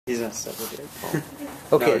He's not separated.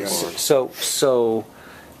 Okay, so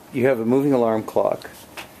you have a moving alarm clock,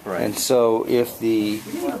 Right. and so if there's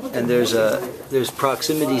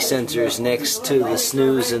proximity sensors next to the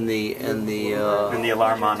snooze and the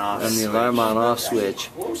alarm on off and the alarm on off switch,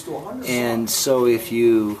 and so if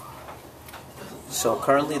you So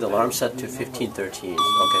currently the alarm's set to 15:13.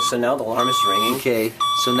 Okay, so now the alarm is ringing. okay,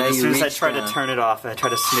 so now as you soon as I reach try down. to turn it off and I try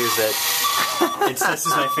to snooze it, it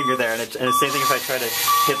senses my finger there, and the same thing if I try to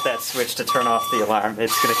hit that switch to turn off the alarm,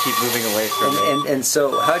 it's going to keep moving away from me. And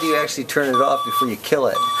so how do you actually turn it off before you kill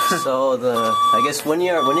it? So I guess when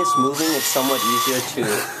it's moving, it's somewhat easier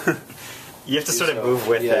to. You have to sort of move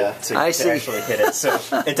with it to actually hit it. So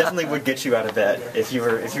it definitely would get you out of bed if you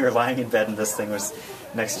were lying in bed and this thing was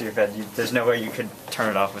next to your bed. There's no way you could turn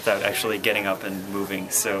it off without actually getting up and moving.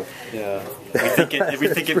 So Yeah. we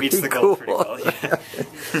think it meets the goal pretty well. Yeah.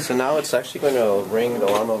 So now it's actually going to ring. The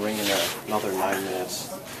alarm will ring in another 9 minutes.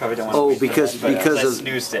 Probably don't want to wait for because that, but I of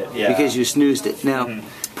snoozed it. Yeah. because you snoozed it. Now,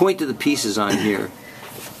 point to the pieces on here.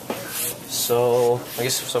 So I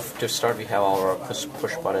guess to start, we have our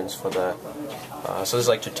push buttons for the. So this is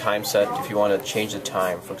like to time set. If you want to change the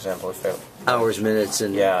time, for example, if Hours, minutes,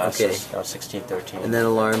 and okay, okay, now 16:13. and then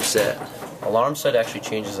alarm set. Alarm set actually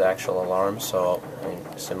changes the actual alarm, so I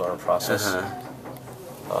mean, similar process.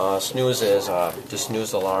 Snooze is to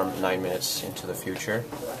snooze the alarm 9 minutes into the future.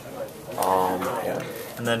 Yeah.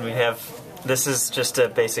 And then we have, this is just a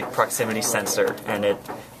basic proximity sensor, and it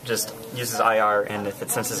just uses IR, and if it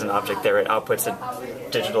senses an object there, it outputs a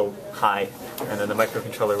digital high, and then the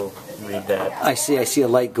microcontroller will read that. I see a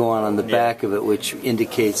light go on the back of it, which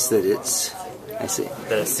indicates that it's. I see.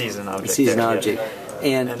 That it sees an object. It sees an there,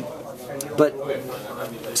 object, but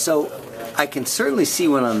so I can certainly see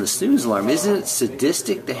one on the snooze alarm. Isn't it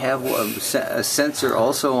sadistic to have a sensor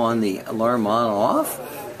also on the alarm on and off?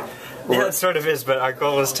 Yeah, it sort of is, but our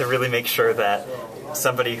goal is to really make sure that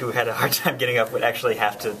somebody who had a hard time getting up would actually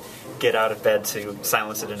have to get out of bed to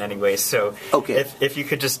silence it in any way. So if you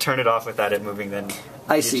could just turn it off without it moving, then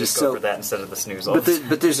you just go for that instead of the snooze off.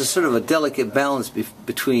 But there's a sort of a delicate balance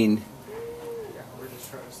between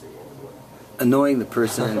annoying the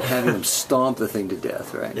person and having them stomp the thing to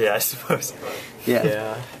death, right? Yeah, I suppose.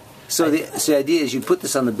 Yeah. So the idea is you put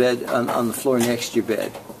this on the bed, on the floor next to your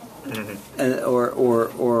bed, and,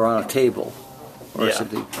 or on a table, or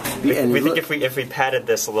something. We think if we padded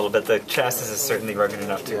this a little bit, the chassis is certainly rugged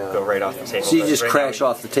enough to go right off the table. So you just crash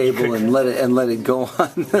off the table and let it go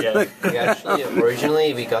on. Yeah. We actually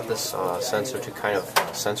originally we got this sensor to kind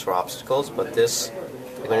of censor obstacles, but this,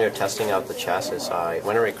 when we were testing out the chassis,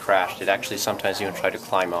 whenever it crashed, it actually sometimes even tried to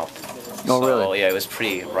climb up. Oh, so, really? Yeah, it was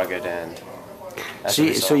pretty rugged and.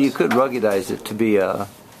 So you could ruggedize it to be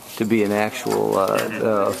an actual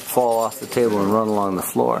fall off the table and run along the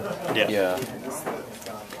floor. Yeah.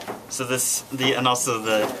 So and also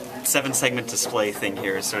the 7-segment display thing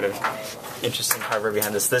here is sort of interesting hardware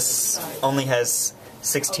behind this. This only has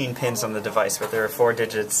 16 pins on the device, but there are 4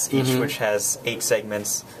 digits each, which has 8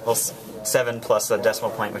 segments. Well, 7 plus a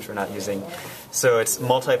decimal point, which we're not using. So it's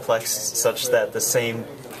multiplexed such that the same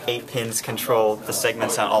 8 pins control the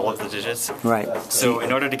segments on all of the digits. Right. So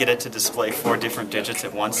in order to get it to display 4 different digits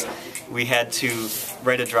at once, we had to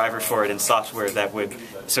write a driver for it in software that would.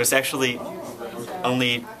 So it's actually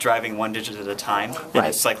only driving 1 digit at a time, and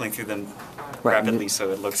it's cycling through them rapidly,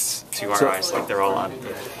 so it looks to our eyes like they're all on.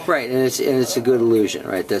 Right, and it's a good illusion,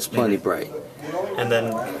 right? That's plenty bright. And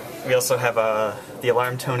then we also have the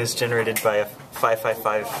alarm tone is generated by a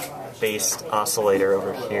 555 based oscillator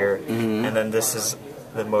over here, and then this is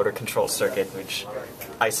the motor control circuit, which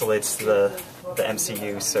isolates the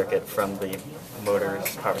MCU circuit from the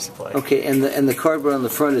motor's power supply. Okay, and the cardboard on the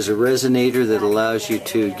front is a resonator that allows you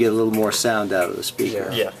to get a little more sound out of the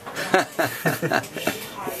speaker. Yeah.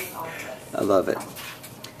 I love it.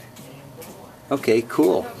 Okay,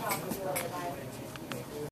 cool.